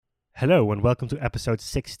Hello and welcome to episode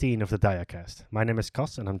 16 of the Diacast. My name is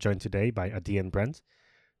Kos and I'm joined today by Adi and Brent.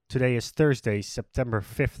 Today is Thursday, September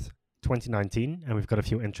 5th, 2019, and we've got a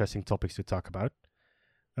few interesting topics to talk about.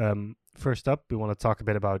 First up, we want to talk a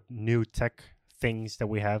bit about new tech things that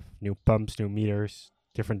we have, new pumps, new meters,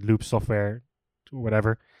 different loop software,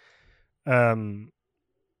 whatever. We're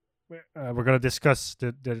going to discuss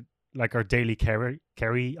the our daily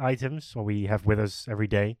carry items, what we have with us every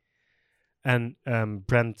day. And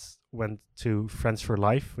Brent went to Friends for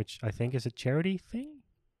Life, which I think is a charity thing.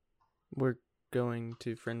 We're going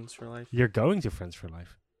to Friends for Life. You're going to Friends for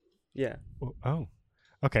Life? Yeah. Oh.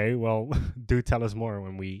 Okay, well, do tell us more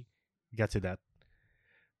when we get to that.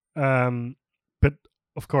 But,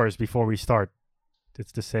 of course, before we start,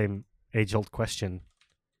 it's the same age-old question.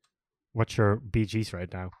 What's your BGs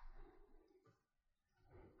right now?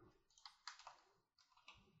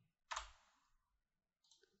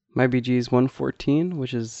 My BG is 114,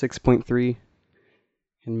 which is 6.3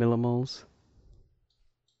 in millimoles.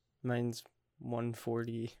 Mine's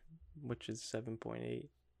 140, which is 7.8.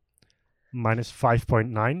 Mine is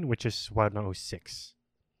 5.9, which is 106.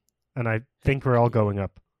 And I think we're all going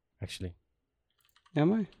up, actually.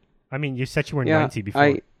 Am I? I mean, you said you were 90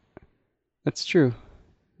 before. That's true.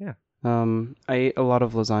 Yeah. I ate a lot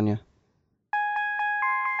of lasagna.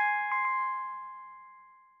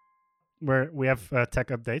 Where we have tech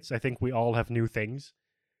updates. I think we all have new things.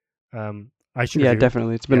 Yeah,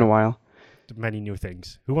 definitely. It's been a while. Many new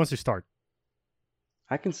things. Who wants to start?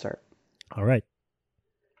 I can start. All right.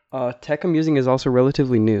 Tech I'm using is also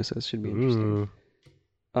relatively new, so this should be interesting.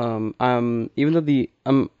 Even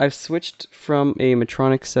though I've switched from a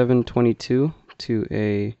Medtronic 722 to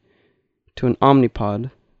an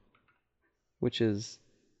Omnipod, which is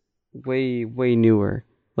way newer,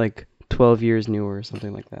 like 12 years newer or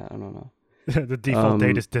something like that. I don't know. The default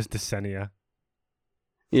date is this decennia.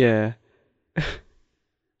 Yeah.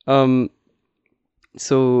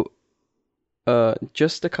 So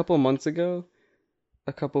just a couple months ago,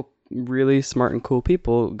 a couple really smart and cool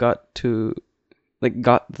people got the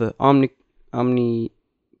Omnipod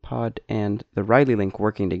and the Riley Link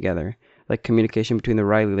working together, like communication between the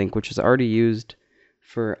Riley Link, which is already used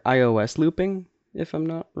for iOS looping, if I'm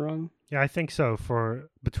not wrong. Yeah, I think so, for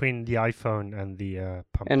between the iPhone and the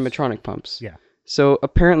pumps. And Medtronic pumps. Yeah. So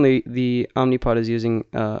apparently the Omnipod is using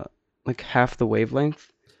like half the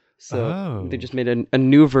wavelength. So they just made a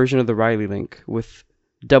new version of the Riley Link with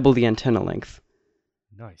double the antenna length.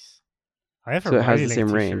 Nice. I have so it has the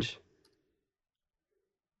same range.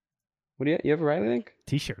 What do you have a Riley Link?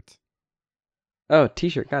 T-shirt. Oh,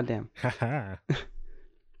 T-shirt. Goddamn. Haha.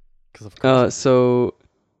 Because of course. So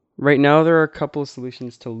right now there are a couple of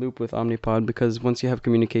solutions to loop with Omnipod, because once you have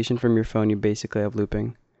communication from your phone, you basically have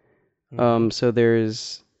looping. So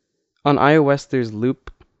there's on iOS there's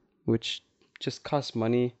Loop, which just costs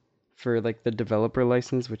money for like the developer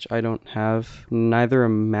license, which I don't have. Neither a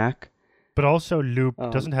Mac. But also Loop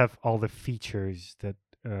doesn't have all the features that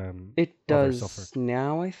it does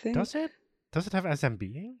now, I think. Does it? Does it have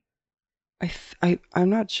SMBing? I'm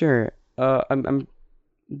not sure.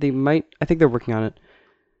 They might. I think they're working on it.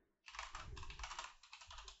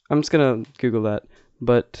 I'm just gonna Google that.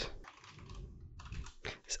 But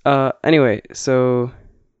anyway, so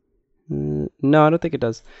no, I don't think it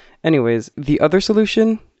does. Anyways, the other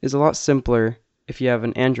solution is a lot simpler if you have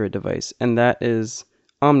an Android device, and that is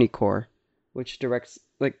OmniCore, which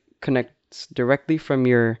connects directly from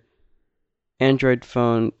your Android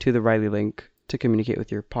phone to the Riley Link to communicate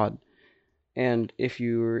with your pod. And if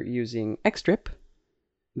you're using Xtrip,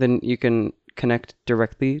 then you can connect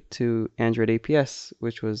directly to Android APS,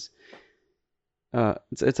 which was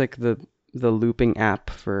it's like the looping app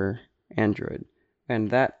for Android, and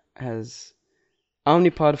that has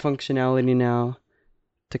Omnipod functionality now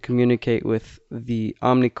to communicate with the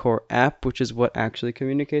OmniCore app, which is what actually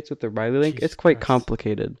communicates with the Riley Link. Jesus it's quite Christ.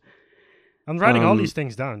 Complicated. I'm writing all these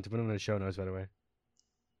things down to put them in the show notes, by the way.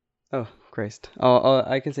 Oh, Christ.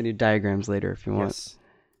 I can send you diagrams later if you want. Yes.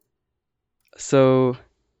 So,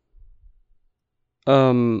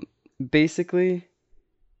 basically,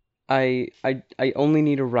 I only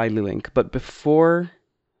need a Riley Link, but before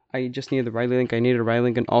I just needed the Riley Link, I needed a Riley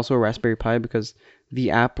Link and also a Raspberry Pi, because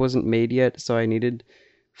the app wasn't made yet, so I needed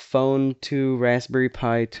phone to Raspberry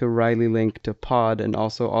Pi to Riley Link to pod and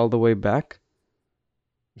also all the way back.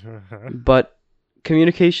 But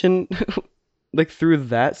communication like through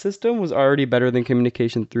that system was already better than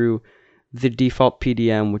communication through the default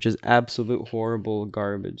PDM, which is absolute horrible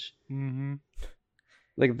garbage. Mm-hmm.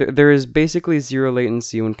 Like there is basically zero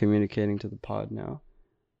latency when communicating to the pod now.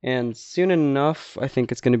 And soon enough, I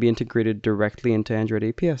think it's going to be integrated directly into Android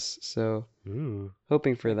APS. So Ooh,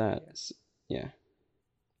 hoping for that. Yeah.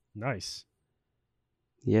 nice.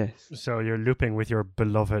 Yes. So you're looping with your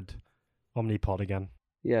beloved Omnipod again.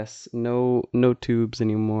 Yes. No tubes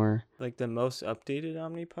anymore. Like the most updated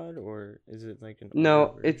Omnipod, or is it like an No,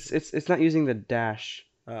 older it's version? it's not using the dash,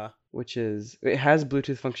 which is it has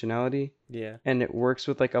Bluetooth functionality Yeah. and it works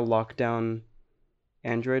with like a lockdown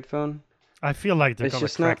Android phone. I feel like they're It's gonna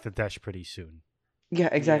just crack not. the dash pretty soon. Yeah,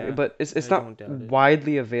 exactly. Yeah, But it's I not don't doubt it.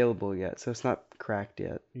 widely available yet, so it's not cracked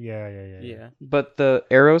yet. Yeah. Yeah. But the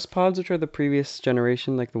Aeros pods, which are the previous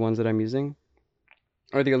generation, like the ones that I'm using,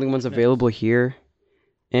 are the only ones Nice. available here,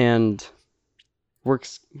 and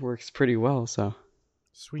works pretty well. So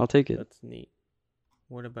Sweet. I'll take it. That's neat.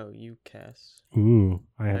 What about you, Cass? Ooh,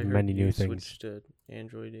 I I have heard many you new things. switched to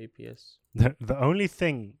Android APS. The only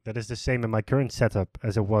thing that is the same in my current setup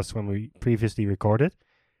as it was when we previously recorded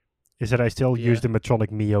is that I still Yeah. use the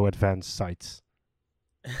Medtronic Mio Advanced sites.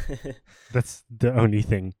 That's the only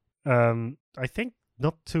thing. I think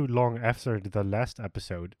not too long after the last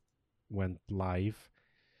episode went live,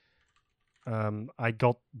 I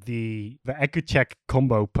got the EcoCheck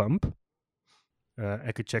combo pump,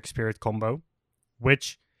 EcoCheck Spirit combo,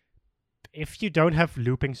 which if you don't have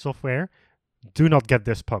looping software, do not get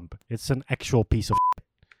this pump. It's an actual piece of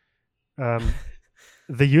shit.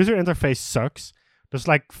 The user interface sucks. There's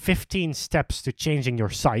like 15 steps to changing your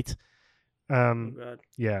site. Oh God.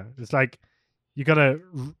 Yeah, it's like you gotta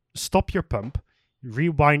stop your pump,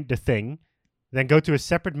 rewind the thing, then go to a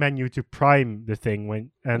separate menu to prime the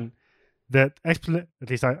thing and at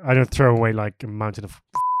least I don't throw away like a mountain of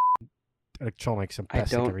electronics and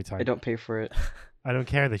plastic every time. I don't pay for it. I don't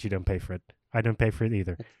care that you don't pay for it. I don't pay for it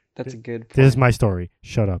either. That's a good point. This is my story.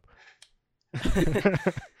 Shut up.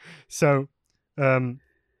 So,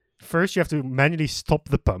 first you have to manually stop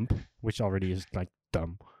the pump, which already is like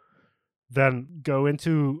dumb. Then go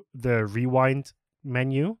into the rewind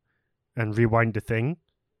menu and rewind the thing.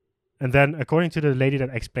 And then, according to the lady that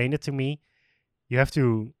explained it to me, you have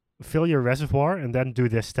to fill your reservoir and then do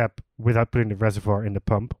this step without putting the reservoir in the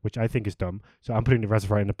pump, which I think is dumb. So I'm putting the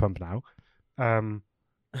reservoir in the pump now. And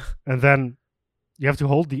then you have to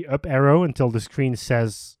hold the up arrow until the screen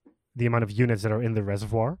says the amount of units that are in the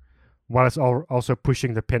reservoir, while it's also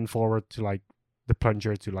pushing the pin forward to like the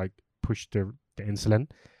plunger to like push the insulin.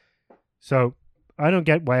 So I don't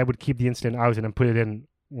get why I would keep the insulin out and then put it in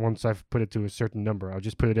once I've put it to a certain number. I'll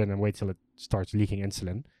just put it in and wait till it starts leaking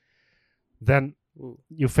insulin. Then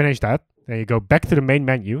you finish that. Then you go back to the main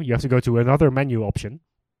menu. You have to go to another menu option.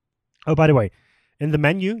 Oh, by the way, in the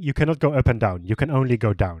menu, you cannot go up and down. You can only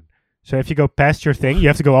go down. So if you go past your thing, you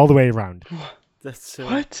have to go all the way around. That's so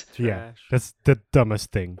What? trash. Yeah, that's the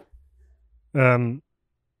dumbest thing.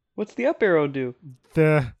 What's the up arrow do?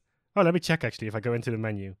 Let me check actually if I go into the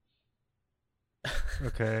menu.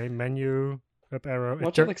 Okay, menu, up arrow.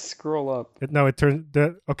 Watch it like scroll up. It turns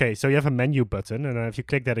okay, so you have a menu button, and if you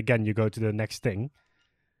click that again, you go to the next thing.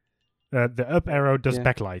 The up arrow does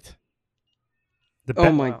backlight.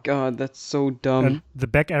 Oh my God, that's so dumb. And the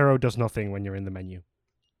back arrow does nothing when you're in the menu.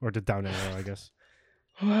 Or the down arrow, I guess.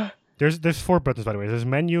 What? There's 4 buttons, by the way. There's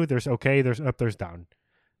menu, there's okay, there's up, there's down.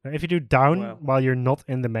 Now, if you do down while you're not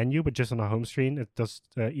in the menu, but just on a home screen, it does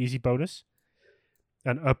easy bonus.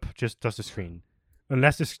 And up just does the screen.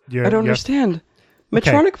 Unless this, I don't understand.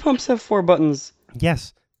 Medtronic pumps have 4 buttons.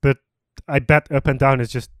 Yes, but I bet up and down is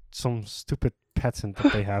just some stupid patent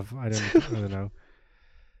that they have. I don't know.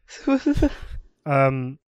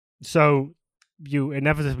 So you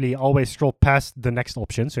inevitably always scroll past the next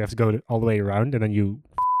option, so you have to go all the way around, and then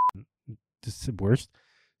this is the worst.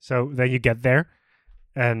 So then you get there,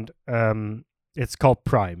 and it's called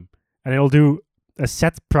Prime, and it'll do a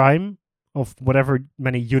set prime of whatever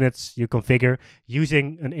many units you configure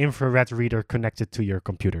using an infrared reader connected to your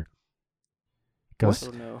computer. Because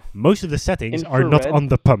most of the settings are not on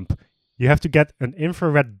the pump. You have to get an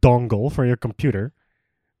infrared dongle for your computer,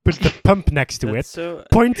 put the pump next to it,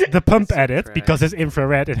 point the pump at it, because it's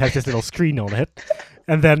infrared, it has this little screen on it,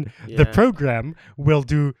 and then the program will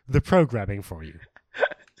do the programming for you.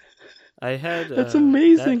 I had that's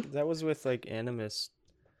amazing. That was with like Animus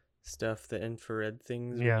stuff, the infrared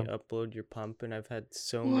things when you upload your pump, and I've had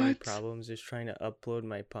so many problems just trying to upload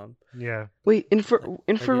my pump. Yeah. Wait, infrared.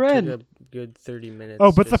 It took a good 30 minutes.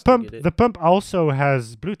 Oh, but the pump also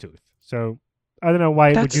has Bluetooth, so I don't know why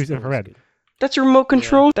it would use infrared. That's remote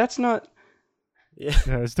control. Yeah. That's not. Yeah,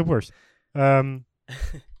 it's the worst. The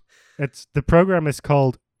program is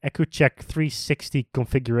called EcoCheck 360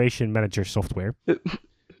 Configuration Manager software,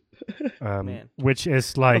 which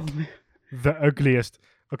is like the ugliest.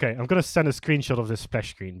 Okay, I'm gonna send a screenshot of this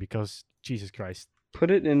splash screen because Jesus Christ.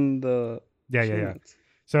 Put it in the. Yeah.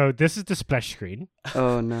 So this is the splash screen.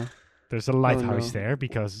 Oh no. There's a lighthouse no. there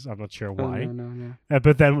because I'm not sure Oh why. no.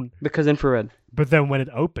 But then Because infrared. when it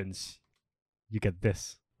opens, you get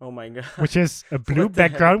this, Oh my god. which is a blue What the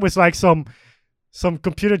heck? background with like some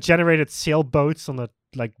computer generated sailboats on a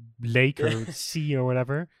like lake or sea or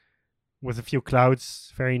whatever, with a few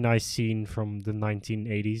clouds. Very nice scene from the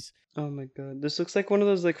 1980s. Oh my god. This looks like one of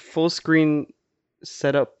those like full screen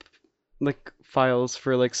setup like files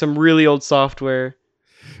for like some really old software.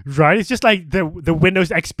 Right? It's just like the Windows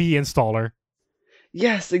XP installer.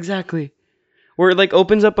 Yes, exactly. Where it like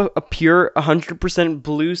opens up a pure 100%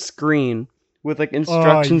 blue screen with like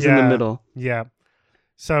instructions in the yeah. middle. Yeah.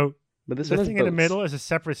 So But this the one has thing in the boats. middle is a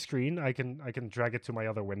separate screen. I can drag it to my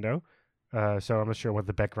other window. So I'm not sure what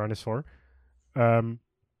the background is for. And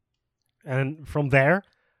from there,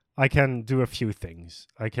 I can do a few things.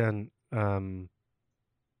 I can.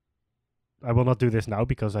 I will not do this now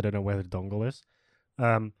because I don't know where the dongle is.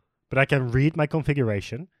 But I can read my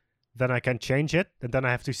configuration. Then I can change it, and then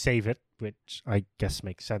I have to save it, which I guess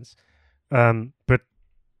makes sense. But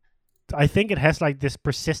I think it has like this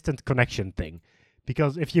persistent connection thing,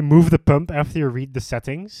 because if you move the pump after you read the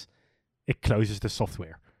settings, it closes the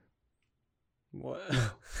software. What?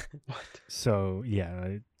 What? So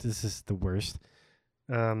yeah, this is the worst.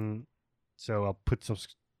 So I'll put some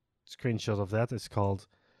screenshots of that. It's called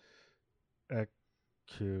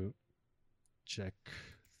EQ Check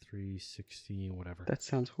 360, whatever. That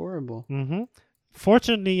sounds horrible. Mm-hmm.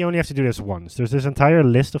 Fortunately, you only have to do this once. There's this entire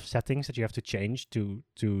list of settings that you have to change to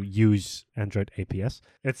use Android APS.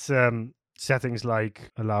 It's settings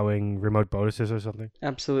like allowing remote bonuses or something.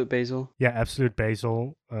 Absolute basil. Yeah, absolute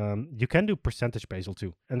basil. You can do percentage basil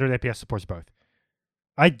too. Android APS supports both.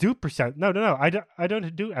 I do percent. No. I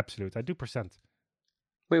don't do absolute. I do percent.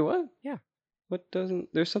 Wait, what? Yeah. What doesn't?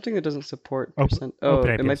 There's something that doesn't support Open- percent. Oh,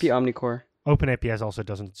 Open it might be OmniCore. OpenAPS also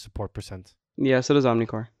doesn't support percent. Yeah, so does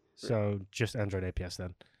OmniCore. So just Android APS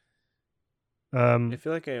then. I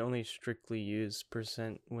feel like I only strictly use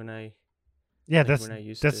percent when I. Yeah, like that's when I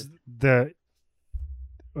used that's to. the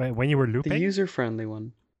when you were looping. The user-friendly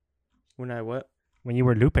one. When I what? When you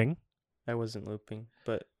were looping. I wasn't looping,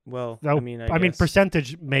 but well, No, I mean, I guess.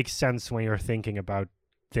 percentage makes sense when you're thinking about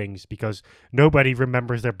things because nobody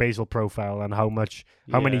remembers their basal profile and how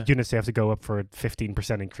many Yeah. units they have to go up for a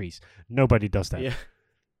 15% increase. Nobody does that.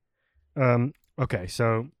 Yeah. Okay,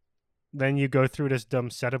 so then you go through this dumb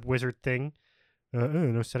setup wizard thing.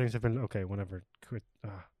 No settings have been okay. Whatever. Quit.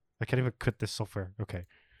 I can't even quit this software. Okay.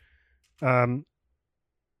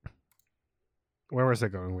 Where was I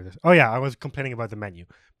going with this? Oh yeah, I was complaining about the menu.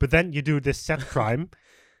 But then you do this set prime,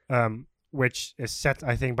 which is set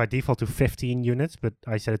I think by default to 15 units, but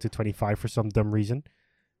I set it to 25 for some dumb reason.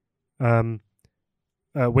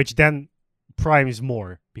 Which then primes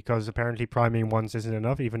more because apparently priming once isn't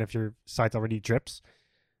enough, even if your site already drips.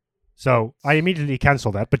 So I immediately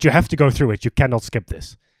cancel that, but you have to go through it. You cannot skip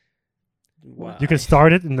this. Wow. You can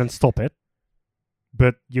start it and then stop it,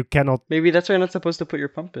 but you cannot. Maybe that's why you're not supposed to put your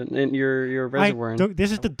pump in your reservoir.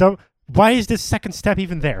 This is the dumb. Why is this second step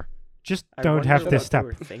even there? Just I don't wonder have what this they step.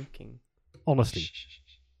 were thinking. Honestly.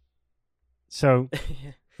 So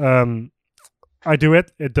I do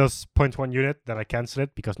it. It does 0.1 unit. Then I cancel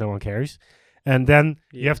it because no one cares. And then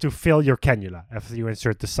you have to fill your cannula after you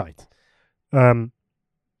insert the site. Fun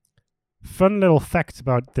little fact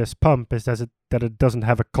about this pump is that it doesn't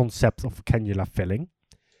have a concept of cannula filling.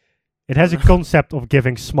 It has a concept of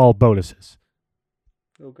giving small boluses.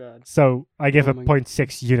 Oh god. So I give Oh a my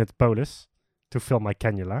 0.6 unit bolus to fill my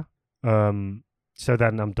cannula. So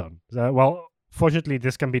then I'm done. Well, fortunately,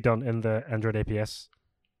 this can be done in the Android APS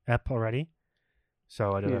app already.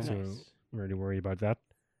 So I don't have to Nice. really worry about that.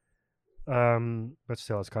 But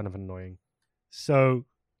still, it's kind of annoying. So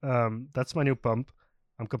that's my new pump.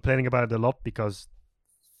 I'm complaining about it a lot because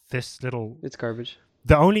this little... It's garbage.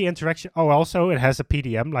 The only interaction... Oh, also, it has a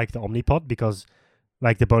PDM like the Omnipod because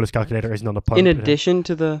like the bolus calculator isn't on the pump. In addition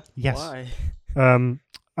to the... Yes. Why?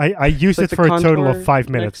 I used like it the for a total of contour 5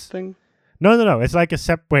 minutes. thing? No. It's like a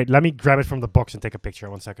Wait, let me grab it from the box and take a picture.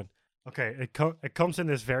 1 second. Okay, it comes in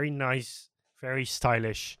this very nice, very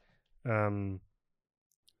stylish, whatchamacallit?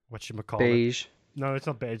 Beige. No, it's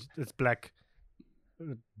not beige. It's black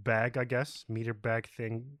bag, I guess. Meter bag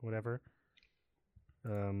thing, whatever.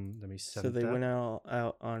 Let me send So they that. went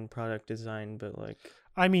out on product design, but like.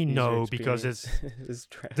 I mean, user no, because it's experience is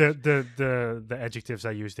trash. the adjectives I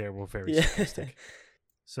used there were very simplistic.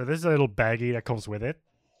 So this is a little baggie that comes with it.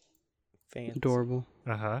 Fancy. Adorable.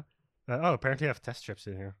 Apparently I have test strips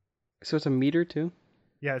in here. So it's a meter too?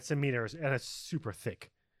 Yeah, it's a meter and it's super thick.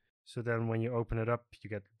 So then when you open it up, you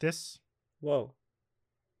get this. Whoa.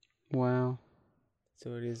 Wow.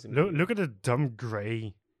 So it is. Look at the dumb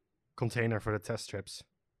gray container for the test strips.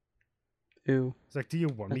 Ew. It's like, do you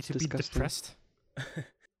want me to be depressed?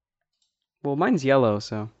 Well, mine's yellow,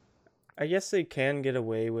 so. I guess they can get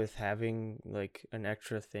away with having like an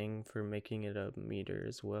extra thing for making it a meter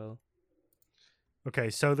as well. Okay,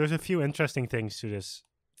 so there's a few interesting things to this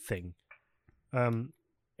thing.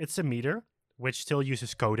 It's a meter, which still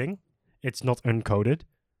uses coding. It's not uncoded.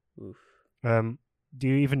 Oof. Do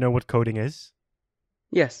you even know what coding is?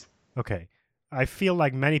 Yes. Okay. I feel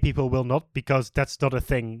like many people will not, because that's not a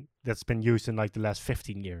thing that's been used in like the last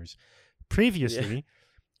 15 years. Previously,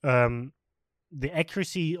 the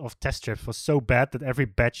accuracy of test strips was so bad that every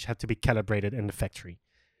batch had to be calibrated in the factory.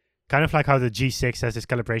 Kind of like how the G6 has this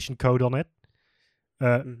calibration code on it.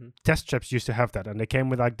 Test strips used to have that, and they came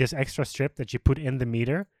with like this extra strip that you put in the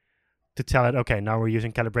meter to tell it, okay, now we're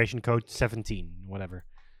using calibration code 17, whatever.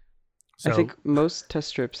 So, I think most test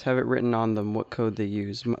strips have it written on them what code they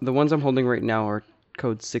use. The ones I'm holding right now are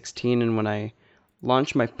code 16, and when I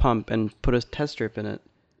launch my pump and put a test strip in it,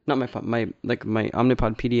 not my pump, my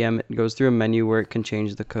Omnipod PDM, it goes through a menu where it can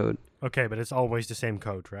change the code. Okay, but it's always the same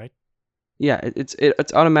code, right? Yeah, it's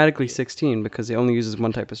automatically 16 because it only uses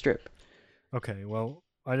one type of strip. Okay, well,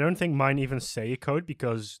 I don't think mine even say a code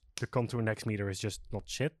because the Contour Next meter is just not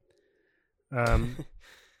shit.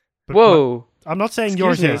 Whoa! I'm not saying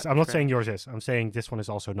yours is. I'm not saying yours is. I'm saying this one is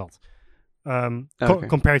also not.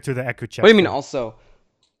 Compared to the EcoCheck. What do you mean also?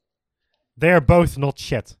 They are both not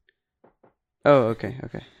shit. Oh, okay.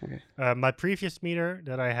 My previous meter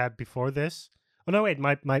that I had before this... Oh, no, wait.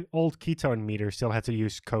 My old ketone meter still had to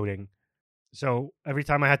use coding. So every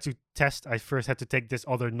time I had to test, I first had to take this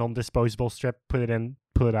other non-disposable strip, put it in,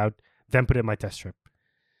 pull it out, then put it in my test strip.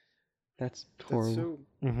 That's horrible.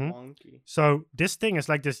 That's so wonky. So this thing is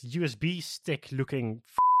like this USB stick-looking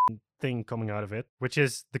thing coming out of it, which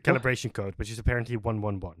is the calibration code, which is apparently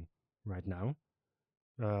 111 right now.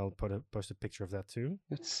 I'll post a picture of that too.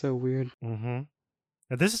 That's so weird. Now,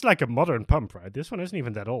 this is like a modern pump, right? This one isn't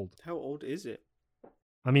even that old. How old is it?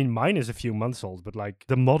 I mean, mine is a few months old, but like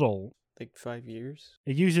the model... Like 5 years?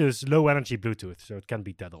 It uses low energy Bluetooth, so it can't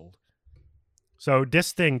be that old. So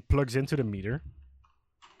this thing plugs into the meter.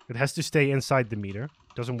 It has to stay inside the meter.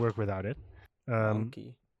 Doesn't work without it.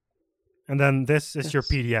 Wonky. And then this is your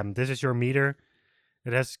PDM. This is your meter.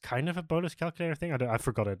 It has kind of a bonus calculator thing. I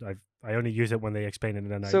forgot it. I only use it when they explain it,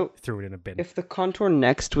 and then I threw it in a bin. If the Contour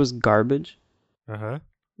Next was garbage, it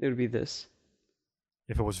would be this.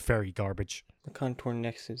 If it was very garbage. The Contour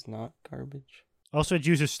Next is not garbage. Also, it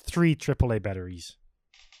uses 3 AAA batteries.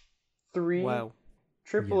 3? Wow.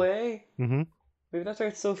 AAA? Mm-hmm. Maybe that's why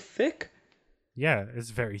it's so thick? Yeah, it's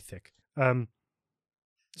very thick.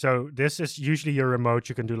 So this is usually your remote.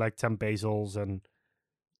 You can do like temp basals and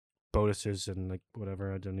bonuses and like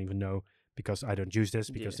whatever. I don't even know because I don't use this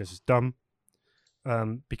because this is dumb.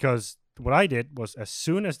 Because what I did was as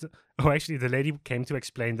soon as the lady came to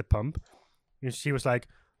explain the pump, and she was like,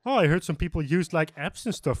 "Oh, I heard some people use like apps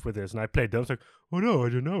and stuff with this," and I played them. I was like, "Oh no, I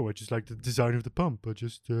don't know. I just like the design of the pump. I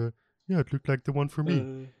just it looked like the one for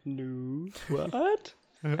me." No. What?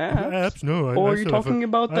 Apps? No. Are you talking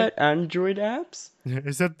about that Android apps?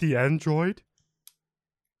 Is that the Android?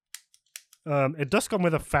 It does come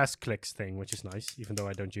with a fast clicks thing, which is nice, even though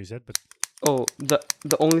I don't use it. But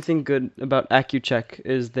the only thing good about AccuCheck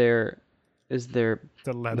is their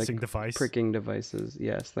the lancing device, pricking devices.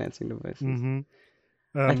 Yes, lancing devices. Mm-hmm.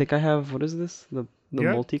 I think I have, what is this? The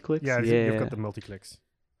multi-clicks? Yeah, you've got the multi-clicks.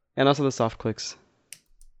 And also the soft clicks.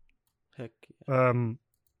 Heck yeah.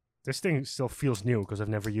 This thing still feels new because I've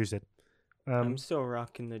never used it. I'm still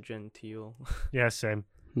rocking the Gentile. Yeah, same.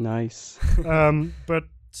 Nice. But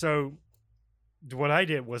so what I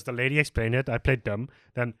did was the lady explained it. I played dumb.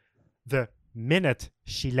 Then the minute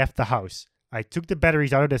she left the house, I took the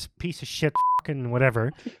batteries out of this piece of shit fucking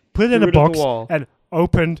whatever, put it in a box, and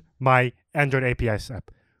opened my Android APS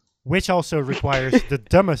app, which also requires the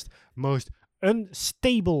dumbest, most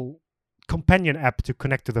unstable companion app to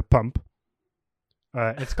connect to the pump.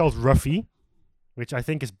 It's called Ruffy, which I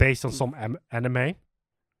think is based on some anime.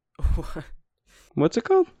 What's it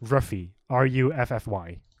called? Ruffy.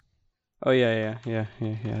 Ruffy. Oh, yeah.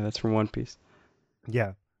 That's from One Piece.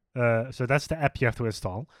 Yeah. So that's the app you have to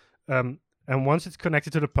install. And once it's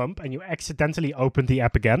connected to the pump and you accidentally open the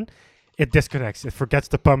app again, it disconnects. It forgets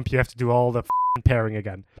the pump. You have to do all the pairing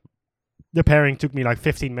again. The pairing took me like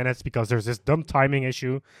 15 minutes because there's this dumb timing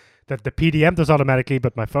issue that the PDM does automatically,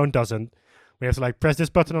 but my phone doesn't. We have to like press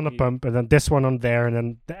this button on the pump and then this one on there and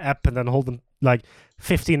then the app and then hold them like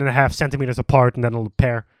 15.5 centimeters apart and then it'll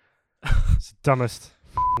pair. It's the dumbest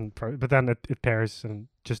but then it pairs and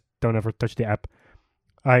just don't ever touch the app.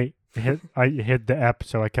 I hit the app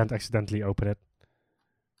so I can't accidentally open it.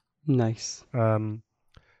 Nice.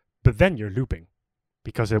 But then you're looping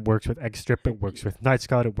because it works with Xstrip, it works with Night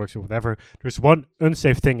Scout, it works with whatever. There's one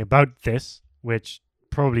unsafe thing about this, which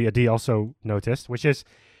probably Adi also noticed, which is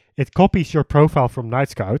it copies your profile from Night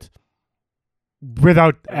Scout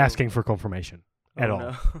without asking for confirmation at all.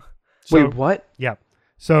 No. So, wait, what? Yeah.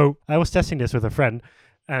 So I was testing this with a friend,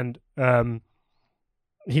 and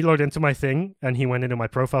he logged into my thing, and he went into my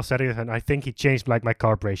profile settings, and I think he changed like my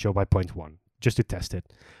carb ratio by 0.1 just to test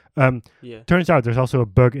it. Turns out there's also a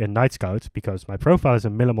bug in Night Scout because my profile is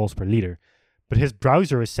in millimoles per liter, but his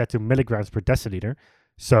browser is set to milligrams per deciliter.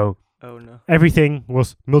 So everything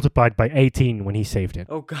was multiplied by 18 when he saved it.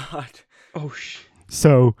 Oh God. Oh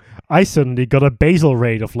So I suddenly got a basal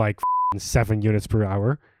rate of like 7 units per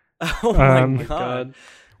hour. Oh my God.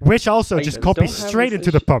 Which also just copies straight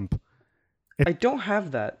into the pump. I don't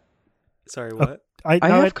have that. Sorry, what? I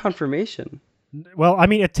have confirmation. Well, I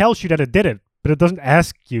mean, it tells you that it did it, but it doesn't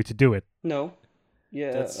ask you to do it. No.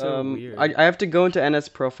 Yeah. That's so weird. I have to go into NS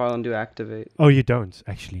profile and do activate. Oh, you don't,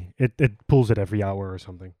 actually. It pulls it every hour or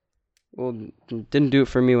something. Well, didn't do it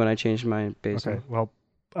for me when I changed my basal. Okay, well,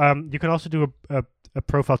 you can also do a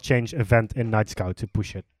profile change event in Night Scout to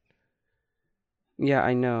push it. Yeah,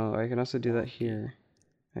 I know. I can also do that here,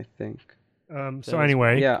 I think. So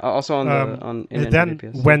anyway, yeah, also on it then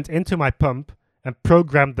went into my pump and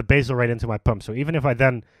programmed the basal rate into my pump. So even if I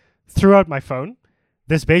then threw out my phone,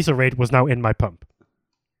 this basal rate was now in my pump.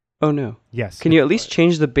 Oh no! Yes. Can you at least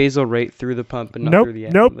change the basal rate through the pump and not through the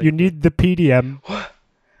app? Nope. You need the PDM. What?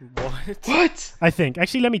 What? I think.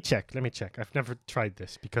 Actually, let me check. I've never tried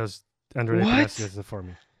this because Android APS does it for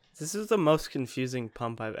me. This is the most confusing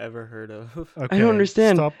pump I've ever heard of. Okay. I don't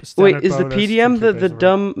understand. Wait, is the PDM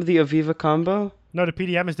the Aviva combo? No, the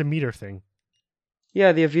PDM is the meter thing.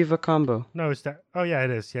 Yeah, the Aviva combo. No, is that? Oh yeah,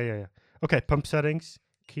 it is. Yeah. Okay, pump settings,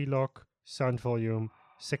 key lock, sound volume,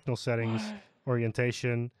 signal settings,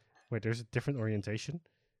 orientation. Wait, there's a different orientation.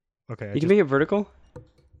 Okay, you can make it vertical.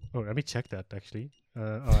 Oh, let me check that actually.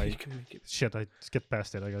 You can make it. Shit, I skipped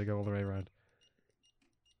past it. I gotta go all the way around.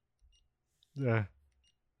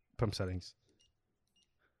 Pump settings.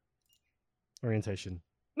 Orientation.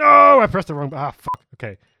 No, I pressed the wrong. Fuck.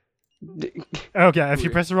 Okay. Okay, if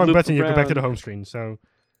you press the wrong button, you go back to the home screen. So.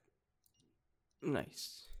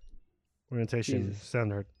 Nice. Orientation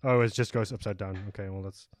standard. Oh, it just goes upside down. Okay, well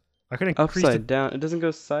that's. I can increase upside down. It doesn't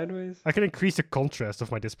go sideways. I can increase the contrast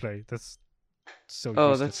of my display. That's so.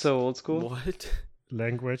 Oh, that's so old school. What?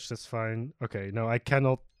 Language. That's fine. Okay, no, I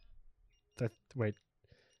cannot. Wait.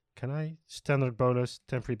 Can I standard bonus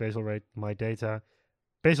temporary basal rate my data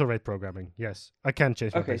basal rate programming? Yes, I can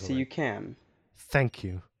change. Okay, so you can. Thank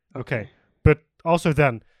you. Okay, but also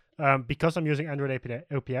then, because I'm using Android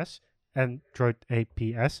APS,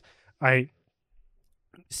 I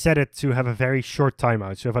set it to have a very short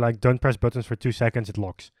timeout. So if I don't press buttons for 2 seconds, it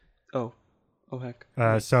locks. Oh heck.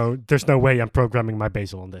 So there's no way I'm programming my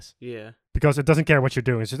basal on this. Yeah. Because it doesn't care what you're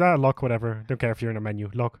doing. It's just lock whatever. Don't care if you're in a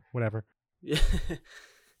menu. Lock whatever. Yeah.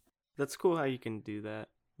 That's cool how you can do that.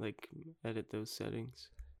 Like edit those settings.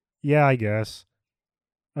 Yeah, I guess.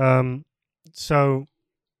 So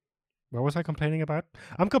what was I complaining about?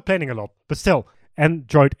 I'm complaining a lot, but still,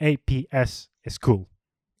 Android APS is cool.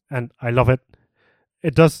 And I love it.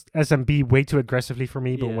 It does SMB way too aggressively for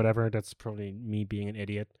me, but whatever. That's probably me being an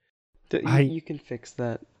idiot. You can fix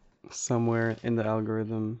that somewhere in the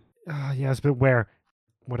algorithm. Yes, but where?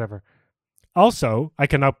 Whatever. Also, I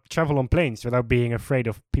can now travel on planes without being afraid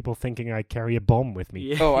of people thinking I carry a bomb with me.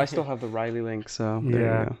 Yeah. Oh, I still have the Riley link, so there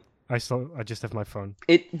you go. I just have my phone.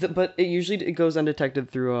 But it usually goes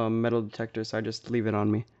undetected through a metal detector, so I just leave it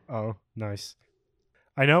on me. Oh, nice.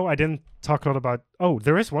 I know I didn't talk a lot about... Oh,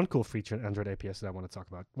 there is one cool feature in Android APS that I want to talk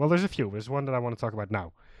about. Well, there's a few. There's one that I want to talk about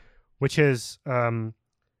now, which is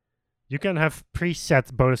you can have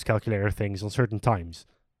preset bonus calculator things on certain times.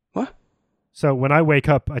 What? So when I wake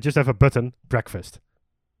up, I just have a button, breakfast.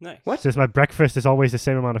 Nice. What? Since my breakfast is always the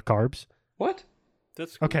same amount of carbs. What?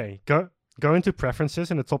 That's cool. Okay, go into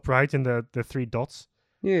preferences in the top right in the 3 dots.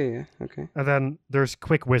 Yeah, okay. And then there's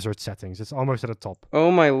quick wizard settings. It's almost at the top.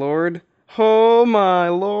 Oh my lord. Oh my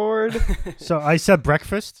lord. So I set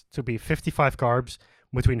breakfast to be 55 carbs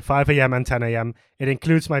between 5 a.m. and 10 a.m. It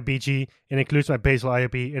includes my BG. It includes my basal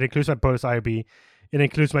IOB. It includes my bonus IOB. It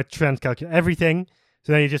includes my trend calculator. Everything.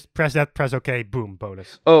 So then you just press OK, boom,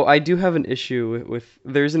 bonus. Oh, I do have an issue with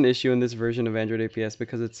there's an issue in this version of Android APS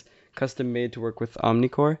because it's custom made to work with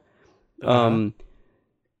OmniCore.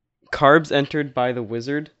 Carbs entered by the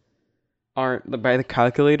wizard by the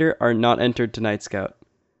calculator are not entered to Night Scout.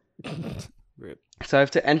 Rip. So I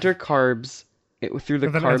have to enter carbs through the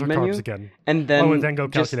And then carb enter menu, carbs again. and then and then go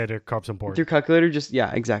calculator carbs on board. Through calculator,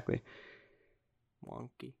 yeah, exactly.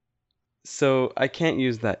 Wonky. So I can't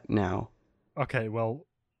use that now. Okay, well,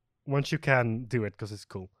 once you can, do it because it's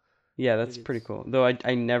cool. Yeah, that's pretty cool. Though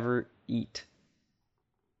I never eat,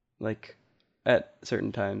 like, at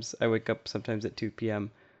certain times. I wake up sometimes at 2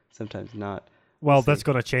 p.m., sometimes not. Well, that's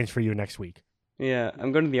going to change for you next week. Yeah,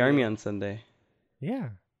 I'm going to the army on Sunday. Yeah.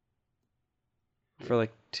 For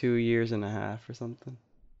like 2 years and a half or something.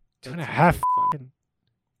 2.5?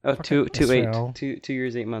 Oh, two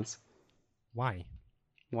years, 8 months. Why?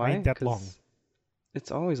 Why? Ain't that long?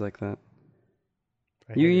 It's always like that.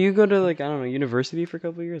 You go to, like, I don't know, university for a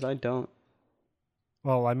couple of years? I don't.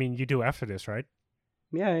 Well, I mean, you do after this, right?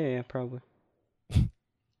 Yeah, probably.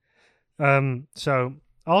 So,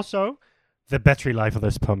 also, the battery life of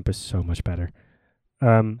this pump is so much better.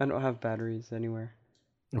 I don't have batteries anywhere.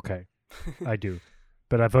 Okay, I do.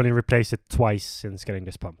 But I've only replaced it twice since getting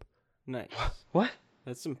this pump. Nice. What?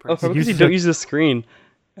 That's Oh, impressive. because you don't use the screen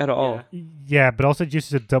at all. Yeah, but also it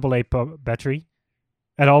uses a AA battery.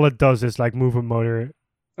 And all it does is, like, move a motor.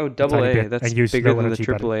 Oh, AA. That's bigger than the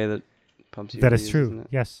AAA AAA that pumps you. That is true,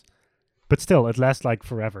 yes. But still, it lasts, like,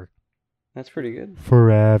 forever. That's pretty good.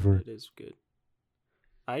 Forever. It is good.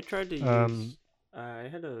 I tried to use... I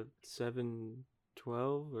had a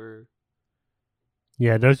 712 or...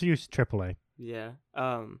 Yeah, those use AAA. Yeah.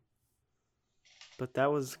 But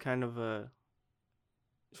that was kind of a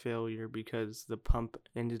failure because the pump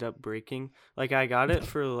ended up breaking. Like, I got it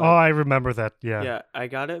for like... Oh, I remember that, yeah. Yeah, I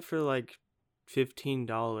got it for like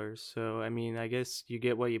 $15. So, I mean, I guess you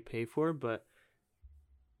get what you pay for, but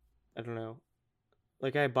I don't know.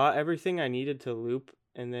 Like, I bought everything I needed to loop,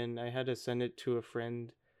 and then I had to send it to a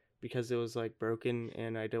friend because it was, like, broken,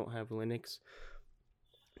 and I don't have Linux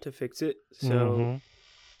to fix it. So,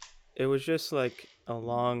 it was just, like, a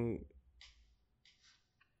long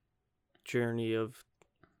journey of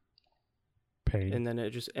pain. And then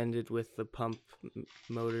it just ended with the pump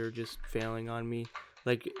motor just failing on me.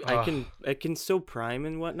 Like, I can still prime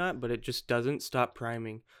and whatnot, but it just doesn't stop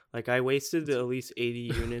priming. Like, I wasted at least 80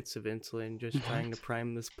 units of insulin just trying to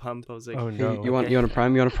prime this pump. I was like, oh no! Hey, you want to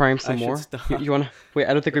prime? You want to prime some more? You want to wait?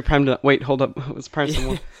 I don't think we primed it. Wait, hold up. Let's prime some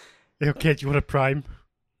more. Hey, kid, you want to prime?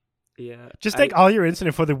 Yeah. Just take all your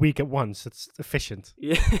insulin for the week at once. It's efficient.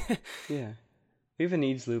 Yeah. Yeah. It even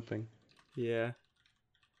needs looping. Yeah.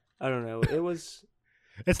 I don't know. It was.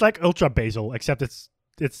 It's like ultra basal, except it's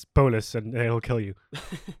bolus and it'll kill you.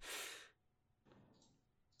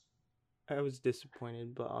 I was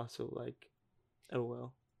disappointed, but also like, oh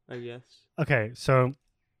well, I guess. Okay, so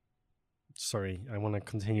sorry, I want to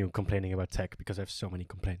continue complaining about tech because I have so many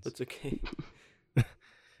complaints. That's okay.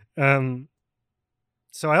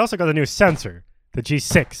 So I also got a new sensor, the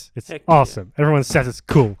G6. It's Heck awesome. Yeah. Everyone says it's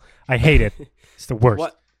cool. I hate it. It's the worst.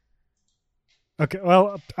 What? Okay,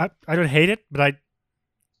 well, I don't hate it, but I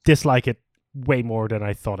dislike it way more than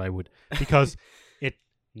I thought I would because it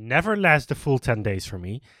never lasts the full 10 days for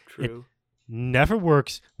me. True. It never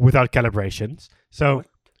works without calibrations. So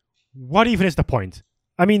what even is the point?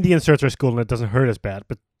 I mean, the inserter is cool and it doesn't hurt as bad,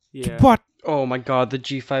 but what? Oh my god, the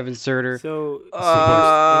G5 inserter. So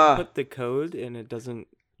input the code and it doesn't...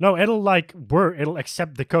 No, it'll it'll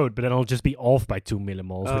accept the code, but then it'll just be off by 2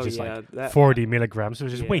 millimoles, which is like 40 milligrams,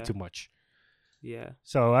 which is way too much. Yeah.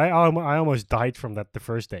 So I almost died from that the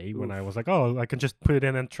first day when I was like, oh, I can just put it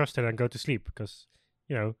in and trust it and go to sleep because,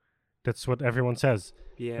 you know, that's what everyone says.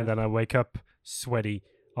 Yeah. And then I wake up sweaty,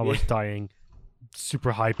 almost dying,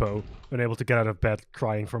 super hypo, unable to get out of bed,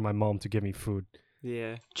 crying for my mom to give me food.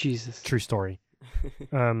 Yeah. Jesus. True story.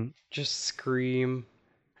 Just scream.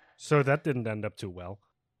 So that didn't end up too well.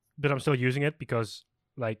 But I'm still using it because,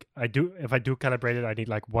 like, if I do calibrate it, I need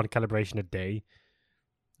like one calibration a day.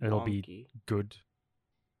 And it'll be good.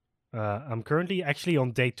 I'm currently actually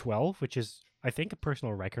on day 12, which is, I think, a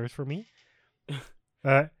personal record for me.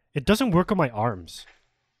 It doesn't work on my arms.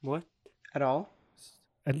 What? At all?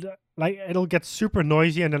 And like, it'll get super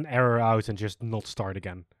noisy and then error out and just not start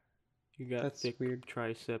again. You got thick weird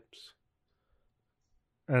triceps.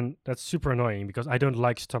 And that's super annoying because I don't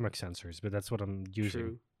like stomach sensors, but that's what I'm using.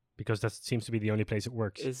 True. Because that seems to be the only place it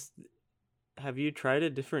works. Have you tried a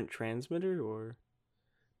different transmitter or...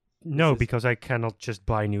 No, because I cannot just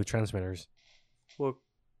buy new transmitters. Well,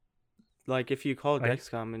 like if you call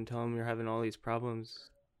Dexcom and tell them you're having all these problems,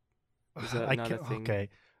 is that not a thing?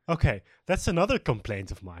 Okay, that's another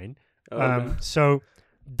complaint of mine. No. So,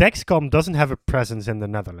 Dexcom doesn't have a presence in the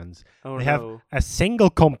Netherlands. They have a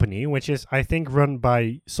single company, which is, I think, run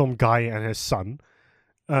by some guy and his son,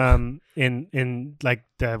 in like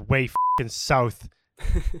the way f***ing south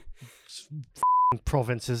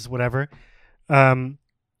provinces, whatever. And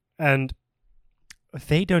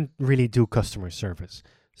they don't really do customer service.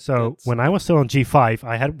 So That's- when I was still on G5,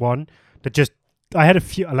 I had one that just, I had a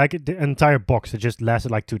few, like the entire box that just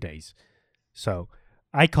lasted like 2 days. So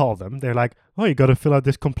I call them. They're like, oh, you got to fill out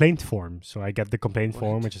this complaint form. So I get the complaint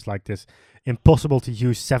form, What? which is like this impossible to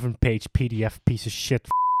use 7-page PDF piece of shit.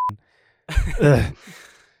 Ugh.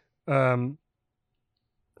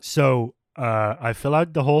 So I fill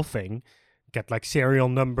out the whole thing, get like serial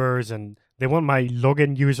numbers, and they want my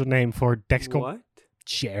login username for Dexcom What?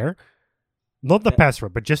 Share. Not the Yeah.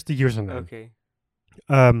 password, but just the username. Okay.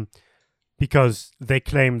 Because they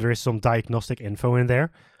claim there is some diagnostic info in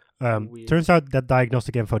there. Weird. Turns out that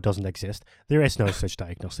diagnostic info doesn't exist. There is no such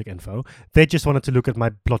diagnostic info. They just wanted to look at my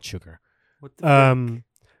blood sugar. What the fuck?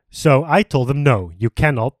 So I told them, no, you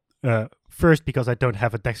cannot. First, because I don't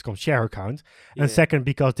have a Dexcom Share account. And Yeah. second,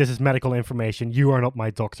 because this is medical information. You are not my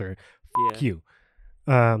doctor. Yeah. Fuck you.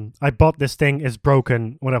 I bought this thing. It's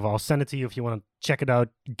broken. Whatever. I'll send it to you if you want to check it out.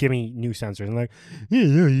 Give me new sensors. And like, yeah,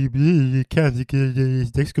 no, you can't.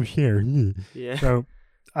 Dexcom Share. Yeah. Yeah. So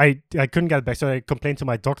I couldn't get it back. So I complained to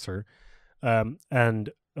my doctor. And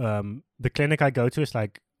the clinic I go to is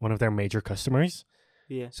like one of their major customers.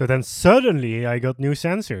 Yeah. So then suddenly I got new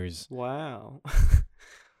sensors. Wow.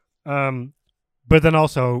 But then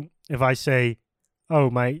also, if I say, oh,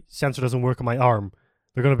 my sensor doesn't work on my arm,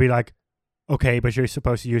 they're going to be like, okay, but you're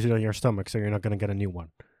supposed to use it on your stomach, so you're not going to get a new one.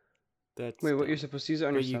 That's Wait, what? dumb. You're supposed to use it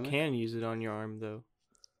on But your you stomach? can use it on your arm though.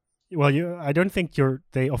 Well, I don't think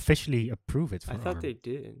they officially approve it for I thought arm. they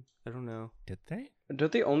did. I don't know. Did they?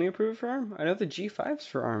 Don't they only approve it for arm? I know the G5's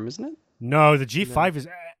for arm, isn't it? No, the G5 is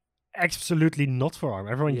absolutely not for arm.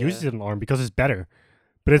 Everyone uses Yeah. it on arm because it's better.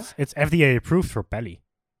 But it's FDA approved for belly.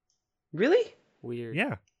 Really? Weird.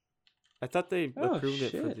 Yeah. I thought they Oh, approved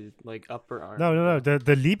it for shit. the like upper arm. No.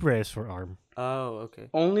 The Libre is for arm. Oh, okay.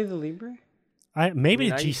 Only the Libre? Maybe mean,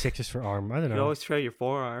 the I- G6 is for arm. I don't You could know. always try your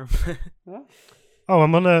forearm. Huh? Oh,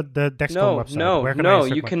 I'm on the Dexcom No, website. Where can I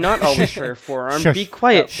insert you my- cannot always try your forearm. Shush. Be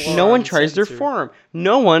quiet. That No one forearm tries their sensor. forearm.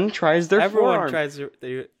 No one tries their Everyone forearm. tries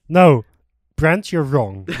their. No, Brent, you're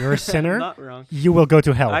wrong. You're a sinner. Not wrong. You will go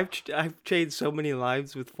to hell. I've changed so many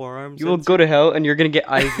lives with forearms. You will go to hell and you're going to get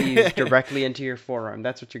IVs directly into your forearm.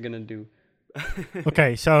 That's what you're going to do.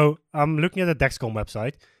 Okay, so I'm looking at the Dexcom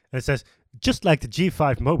website, and it says, just like the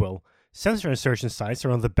G5 Mobile, sensor insertion sites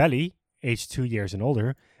are on the belly, age 2 years and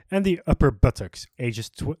older, and the upper buttocks, ages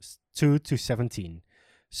 2 to 17.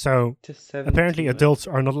 So To 17. apparently adults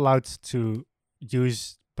are not allowed to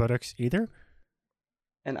use buttocks either.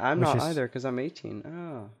 And I'm which not is- either because I'm 18.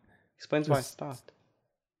 Oh. Explains why I Just- stopped.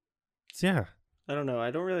 Yeah. I don't know.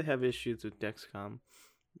 I don't really have issues with Dexcom,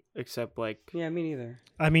 except like Yeah, me neither.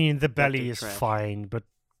 I mean, the they're belly is trash. fine, but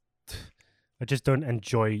I just don't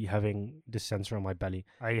enjoy having the sensor on my belly.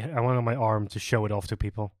 I want on my arm to show it off to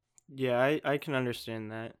people. yeah, I can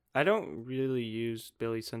understand that. I don't really use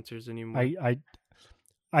belly sensors anymore.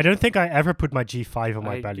 I don't think I ever put my G5 on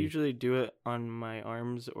my I belly. usually do it on my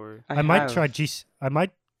arms or I might have-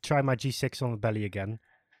 try my G6 on the belly again.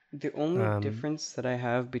 The only Um, difference that I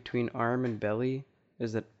have between arm and belly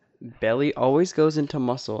is that belly always goes into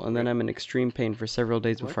muscle, and then I'm in extreme pain for several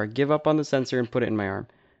days What? before I give up on the sensor and put it in my arm.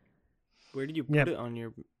 where do you put Yep. it on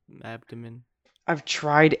your abdomen? I've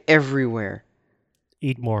tried everywhere.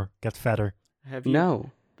 Eat more, get fatter. Have you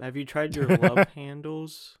No. have you tried your love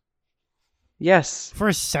handles? Yes. For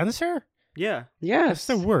a sensor? Yeah. That's Yes.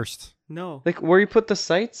 the worst. No. Like where you put the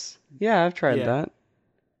sights? Yeah, I've tried Yeah. that.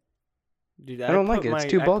 Dude, I don't like put it. It's my-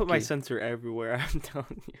 too I put my bulky. sensor everywhere, I'm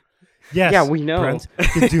telling you. Yes. Yeah, we know. Brent,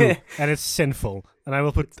 you do, and it's sinful. And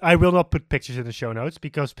I will not put pictures in the show notes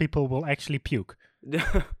because people will actually puke.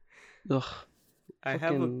 Ugh. I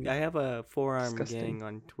Fucking have a forearm disgusting. gang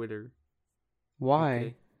on Twitter.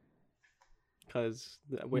 Why? Because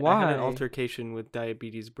I had Why? an altercation with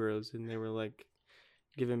Diabetes Bros, and they were like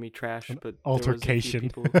giving me trash. An But there was a few altercation.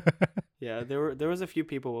 people- yeah, there was a few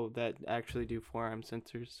people that actually do forearm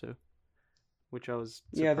sensors, so which I was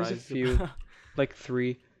Yeah, there's a surprised few. about. Like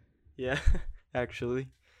 3. Yeah, actually.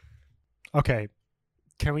 Okay.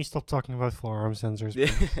 Can we stop talking about forearm sensors? Yeah,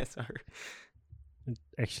 please? sorry. It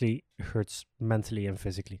actually hurts mentally and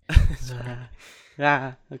physically. Sorry.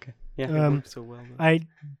 Okay. Yeah. It Um, worked so well. Though. I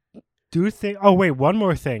do think. Oh wait, one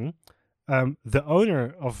more thing. The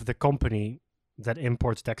owner of the company that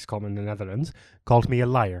imports Dexcom in the Netherlands called me a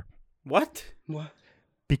liar What? What?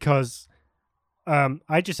 because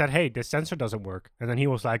I just said, "Hey, this sensor doesn't work," and then he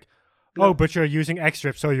was like, "Oh, No. but you're using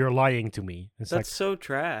X-Strip, so you're lying to me." It's That's so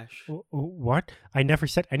trash. like, what? I never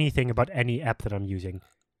said anything about any app that I'm using.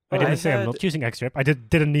 I Well, didn't say I'm had- not using X-Strip. I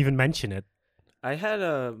didn't even mention it. I had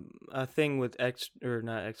a thing with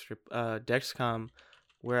Dexcom,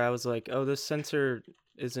 where I was like, oh, this sensor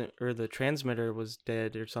isn't, or the transmitter was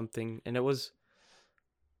dead or something, and it was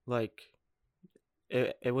like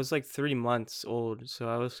it was like 3 months old, so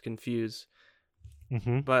I was confused.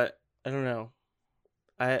 Mm-hmm. But I don't know.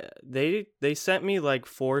 They sent me like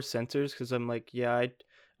 4 sensors because I'm like, yeah,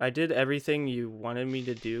 I did everything you wanted me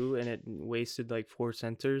to do, and it wasted like 4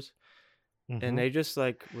 sensors, Mm-hmm. and they just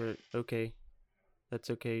like were okay. That's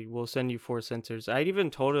okay. We'll send you 4 sensors. I even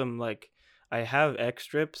told him like I have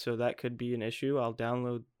Xstrip, so that could be an issue. I'll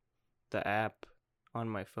download the app on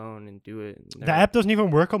my phone and do it. And The app doesn't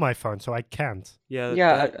even work on my phone, so I can't. Yeah,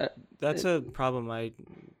 Yeah, that's a problem I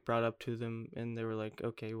brought up to them, and they were like,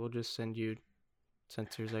 "Okay, we'll just send you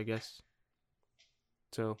sensors, I guess."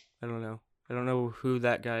 So I don't know. I don't know who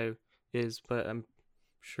that guy is, but I'm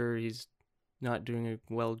sure he's not doing a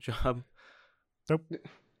well job. Nope.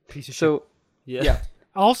 Piece of shit. so Yeah. yeah.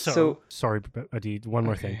 Also, So- sorry, Adi, one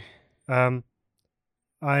more thing. Okay.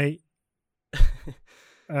 I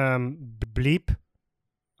bleep.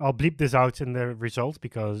 I'll bleep this out in the results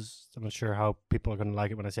because I'm not sure how people are going to like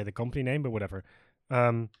it when I say the company name, but whatever.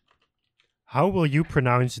 How will you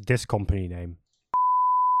pronounce this company name?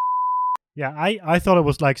 Yeah, I thought it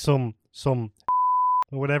was like some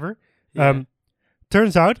or whatever. Yeah.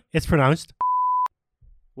 Turns out it's pronounced.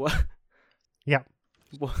 What? Yeah.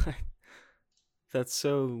 What? That's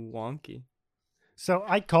so wonky. So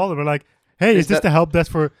I call them and like, hey, is this that- the help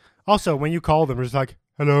desk for? Also, when you call them, it's like,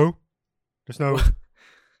 hello. There's no,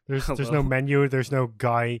 there's no Hello. menu. There's no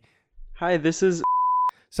guy. Hi, this is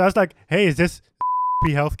So I was like, hey, is this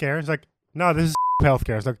healthcare? It's like, no, this is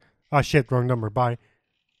healthcare. It's like, oh shit, wrong number. Bye.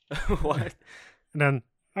 What? And then,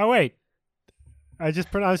 oh wait, I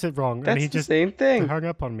just pronounced it wrong, and that's he the just same thing. hung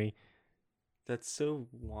up on me. That's so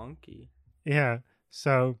wonky. Yeah.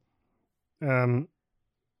 So,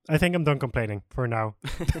 I think I'm done complaining for now.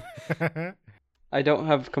 I don't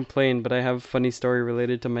have complaint, but I have a funny story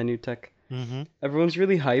related to my new tech. Mm-hmm. Everyone's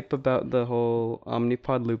really hype about the whole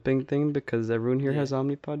Omnipod looping thing because everyone here Yeah. has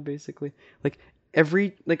Omnipod basically. Like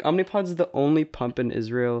Omnipod's the only pump in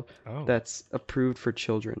Israel Oh. that's approved for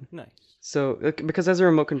children. Nice. So because as a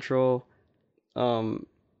remote control,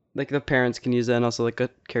 like the parents can use it and also like a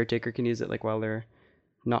caretaker can use it like while they're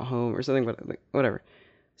not home or something, but like whatever.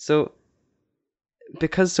 So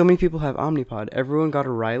because so many people have Omnipod, everyone got a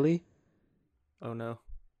Riley. Oh no.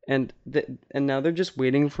 And and now they're just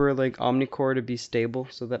waiting for like Omnicore to be stable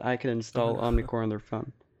so that I can install no. Omnicore on their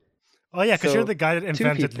phone. Oh yeah, because you're So, the guy that two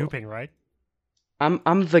invented people. looping, right?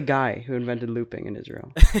 I'm the guy who invented looping in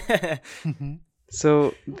Israel. Mm-hmm.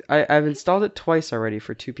 So I've installed it twice already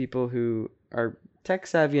for two people who are tech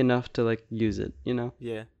savvy enough to like use it, you know?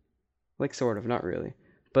 Yeah. Like sort of, not really.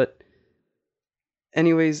 But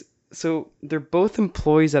anyways, so they're both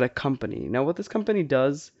employees at a company. Now what this company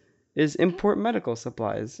does is import medical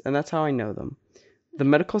supplies, and that's how I know them. The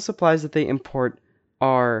medical supplies that they import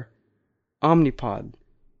are Omnipod.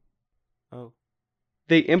 Oh.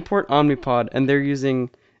 They import Omnipod, and they're using,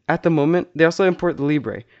 at the moment, they also import the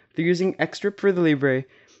Libre. They're using Xstrip for the Libre,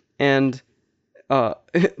 and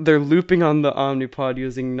they're looping on the Omnipod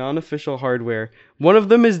using non-official hardware. One of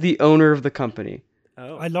them is the owner of the company.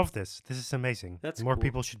 Oh. I love this. This is amazing. That's More cool.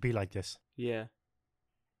 people should be like this. Yeah.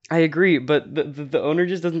 I agree, but the owner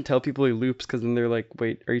just doesn't tell people he loops because then they're like,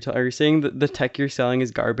 wait, are you saying that the tech you're selling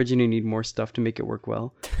is garbage and you need more stuff to make it work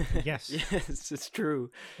well? Yes. Yes, it's true.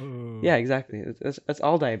 Ooh. Yeah, exactly. That's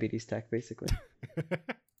all diabetes tech, basically.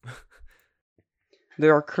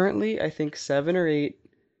 There are currently, I think, 7 or 8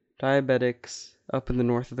 diabetics up in the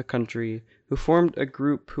north of the country who formed a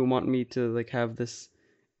group who want me to like have this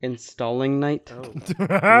installing night Oh.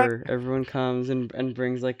 where everyone comes and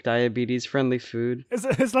brings like diabetes friendly food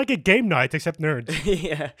It's like a game night except nerds.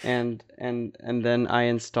 Yeah. and then I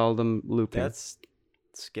install them looping. That's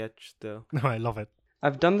sketch though. No, I love it.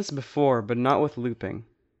 I've done this before, but not with looping.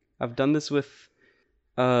 I've done this with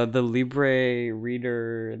the Libre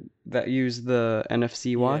reader that used the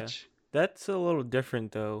NFC watch. That's a little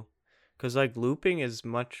different though, because like looping is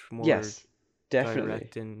much more Yes, definitely.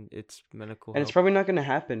 direct in its medical And it's help. probably not going to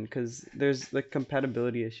happen because there's like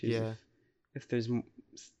compatibility issues. Yeah. If there's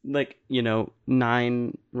like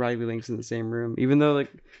 9 Riley links in the same room, even though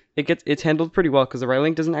like it's handled pretty well because the Riley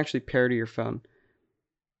link doesn't actually pair to your phone.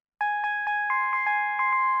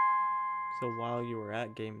 So while you were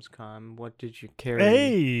at Gamescom, what did you carry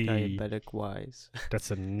Hey! diabetic wise? That's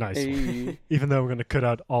a nice one. Hey. Even though we're going to cut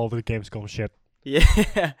out all the Gamescom shit.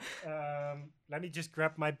 Yeah. Let me just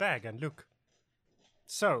grab my bag and look.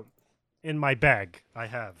 So, in my bag, I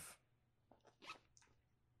have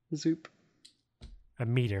Zoop. a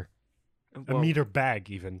meter. A meter bag,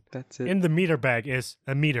 even. That's it. In the meter bag is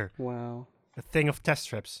a meter. Wow. A thing of test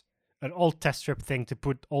strips. An old test strip thing to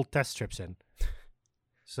put old test strips in.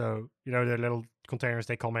 So, the little containers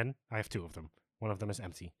they come in? I have 2 of them. One of them is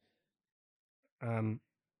empty. I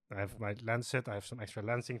have my Lancet. I have some extra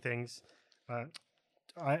lancing things.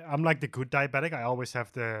 I'm like the good diabetic. I always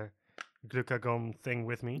have the glucagon thing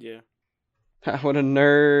with me. Yeah. What a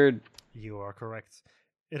nerd. You are correct.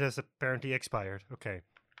 It has apparently expired. Okay.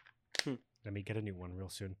 Hmm. Let me get a new one real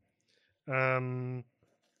soon.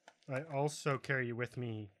 I also carry with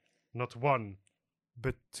me not 1,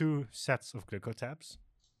 but 2 sets of glucotabs.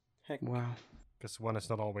 Heck. Wow. Because 1 is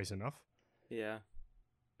not always enough. Yeah.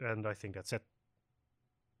 And I think that's it.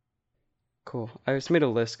 Cool. I just made a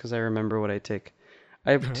list because I remember what I take.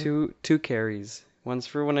 I have Uh-huh. two carries. One's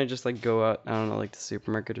for when I just like go out, I don't know, like the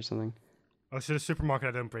supermarket or something. Oh, so the supermarket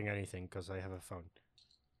I don't bring anything because I have a phone.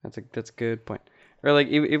 That's a good point. Or like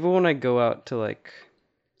even when I go out to like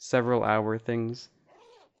several hour things,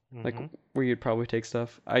 like Mhm. where you'd probably take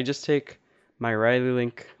stuff, I just take my Riley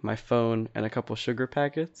Link, my phone, and a couple sugar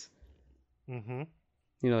packets. Mhm.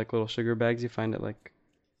 Like little sugar bags you find at like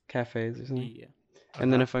cafes or something. Yeah.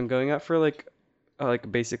 And then Uh-huh. if I'm going out for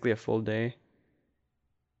like basically a full day,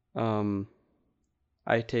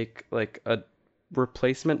 I take like a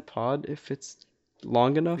replacement pod if it's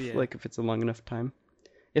long enough, Yeah. like if it's a long enough time.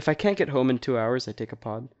 If I can't get home in 2 hours, I take a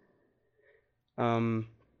pod.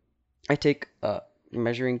 I take a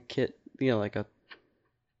measuring kit, like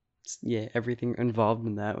everything involved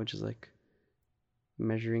in that, which is like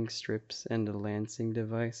measuring strips and a lancing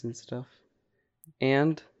device and stuff.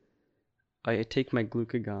 And I take my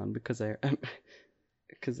glucagon because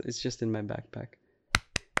because it's just in my backpack.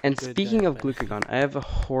 And Good speaking of diabetic. glucagon, I have a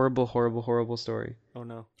horrible, horrible, horrible story. Oh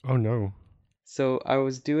no. Oh no. So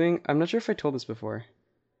I'm not sure if I told this before.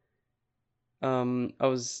 I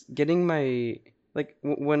was getting my, like,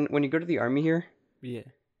 when you go to the army here Yeah.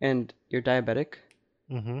 and you're diabetic,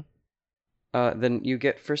 Mhm.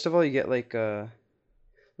 then first of all, you get like a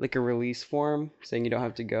release form saying you don't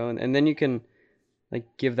have to go. And then you can, like,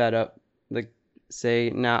 give that up. Like, say,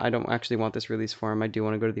 nah, I don't actually want this release form. I do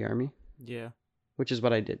want to go to the army, Yeah. which is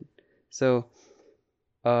what I did. So,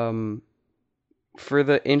 for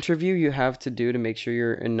the interview you have to do to make sure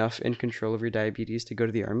you're enough in control of your diabetes to go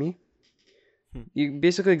to the army, you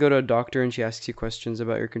basically go to a doctor and she asks you questions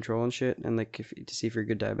about your control and shit, and like to see if you're a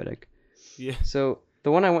good diabetic. Yeah. So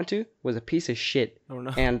the one I went to was a piece of shit, Oh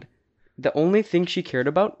no. and the only thing she cared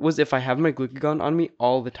about was if I have my glucagon on me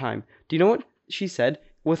all the time. Do you know what she said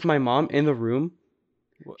with my mom in the room?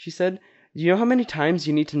 What? She said, "Do you know how many times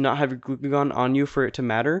you need to not have your glucagon on you for it to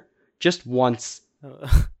matter? Just once."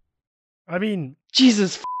 I mean,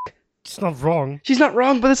 Jesus, it's not wrong. she's not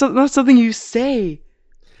wrong, but that's not something you say.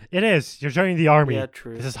 It is. You're joining the army. Yeah,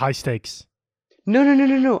 true. This is high stakes. No, no, no,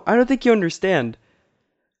 no, no. I don't think you understand.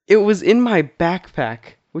 It was in my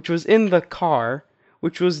backpack, which was in the car,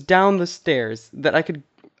 which was down the stairs, that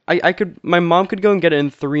my mom could go and get it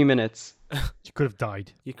in 3 minutes. You could have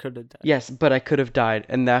died. You could have died. Yes, but I could have died,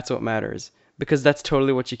 and that's what matters. Because that's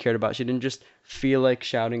totally what she cared about. She didn't just feel like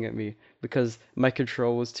shouting at me because my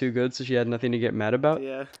control was too good, so she had nothing to get mad about.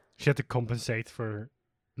 Yeah. She had to compensate for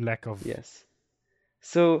lack of Yes.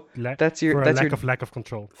 So that's your lack of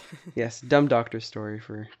control. yes, dumb doctor story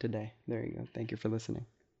for today. There you go. Thank you for listening.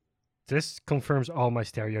 This confirms all my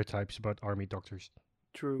stereotypes about army doctors.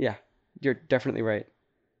 True. Yeah, you're definitely right.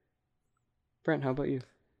 Brent, how about you?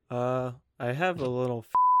 I have a little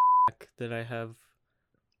that I have.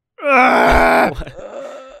 Ah!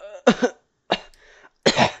 What?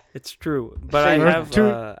 It's true, but I There are have two-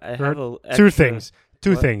 I have a Two extra- things.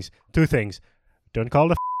 What? Two things. Don't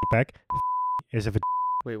call it back. Is if it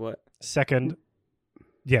Wait, what? second.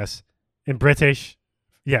 Yes, in British,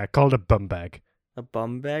 yeah, called a bum bag. A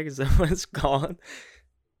bum bag? Is that what it's called?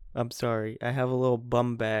 I'm sorry. I have a little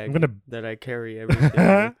bum bag I'm gonna. that I carry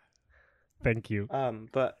everything. Thank you.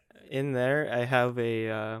 But in there I have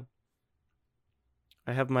I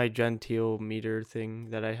have my genteel meter thing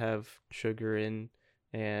that I have sugar in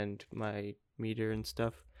and my meter and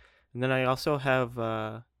stuff. And then I also have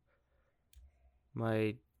and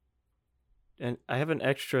I have an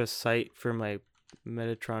extra sight for my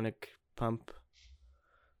Metatronic pump.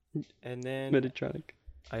 And then Metatronic.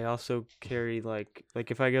 I also carry like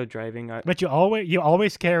if I go driving, But you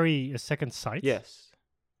always carry a second sight. yes,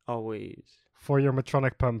 always. For your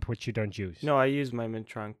Metronic pump, which you don't use. No, I use my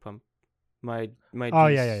Metatronic pump. My Oh,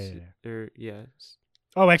 yeah. yes.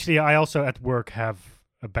 Oh, actually, I also at work have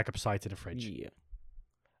a backup sight in the fridge. Yeah.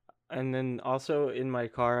 And then also in my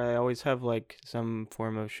car, I always have like some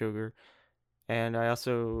form of sugar, and I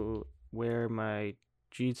also wear my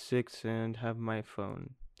G6 and have my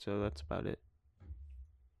phone. So that's about it.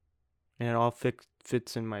 And it all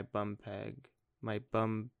fits in my bum bag. My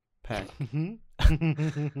bum pack.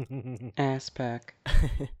 Ass pack.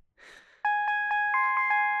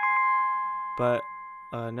 But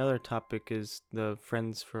another topic is the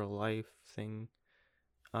Friends for Life thing.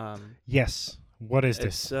 Yes. What is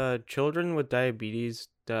It's this?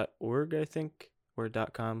 childrenwithdiabetes.org, I think, or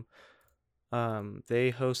 .com. They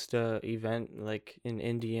host a event like in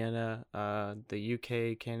Indiana, the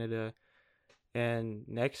UK, Canada, and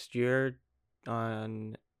next year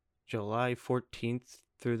on July 14th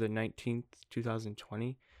through the 19th,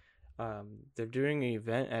 2020, they're doing an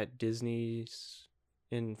event at Disney's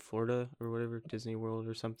in Florida or whatever, Disney World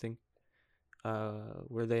or something,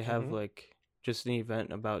 where they have like just an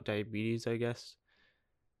event about diabetes, I guess.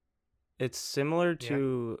 It's similar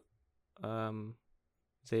to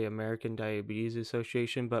the American Diabetes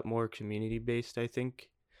Association, but more community based, I think.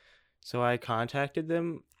 So I contacted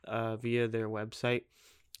them via their website,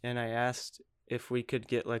 and I asked if we could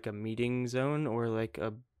get like a meeting zone or like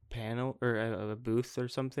a panel or a booth or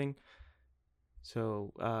something.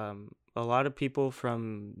 So a lot of people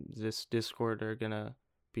from this Discord are gonna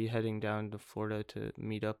be heading down to Florida to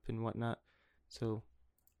meet up and whatnot. So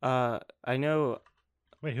I know.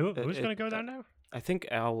 Wait, who's going to go down now? I think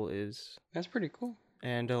Owl is. That's pretty cool.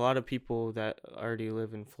 And a lot of people that already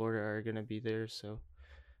live in Florida are gonna be there, so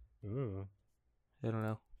Ooh. I don't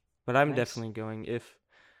know. But I'm Nice. definitely going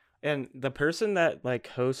and the person that like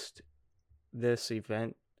host this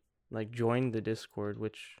event like joined the Discord,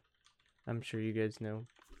 which I'm sure you guys know.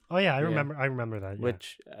 Oh yeah, I Yeah. remember that. Yeah.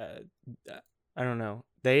 Which I don't know.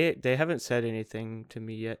 They haven't said anything to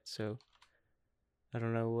me yet, so I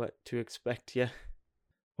don't know what to expect yet.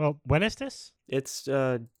 Well, when is this? It's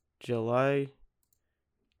July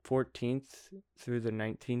 14th through the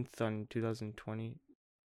 19th on 2020.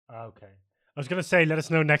 Okay. I was gonna say let us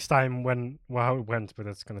know next time how it went, but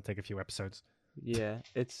that's gonna take a few episodes. Yeah,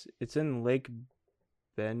 it's in Lake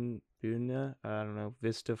Buna. I don't know,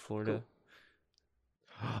 Vista, Florida.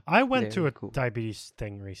 I went to Very a cool. diabetes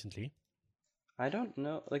thing recently. I don't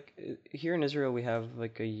know. Like here in Israel, we have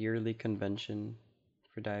like a yearly convention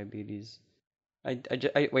for diabetes. I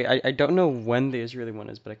don't know when the Israeli one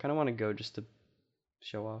is, but I kind of want to go just to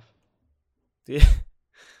show off. Yeah.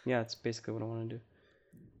 Yeah, it's basically what I want to do.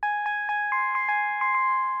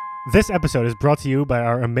 This episode is brought to you by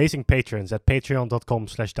our amazing patrons at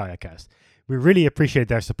patreon.com/diacast. We really appreciate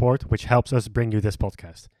their support, which helps us bring you this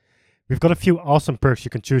podcast. We've got a few awesome perks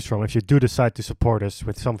you can choose from if you do decide to support us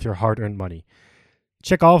with some of your hard-earned money.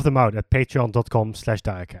 Check all of them out at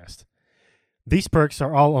patreon.com/diacast. These perks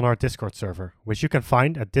are all on our Discord server, which you can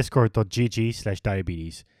find at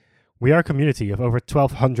discord.gg/diabetes. We are a community of over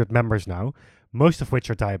 1,200 members now, most of which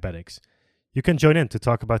are diabetics. You can join in to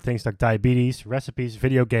talk about things like diabetes, recipes,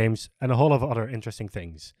 video games, and a whole lot of other interesting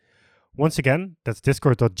things. Once again, that's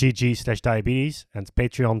discord.gg/diabetes and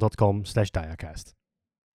patreon.com/diacast.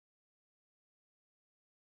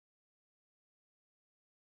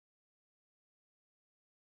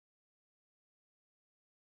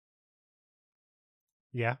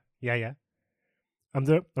 Yeah. I'm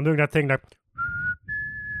doing that thing that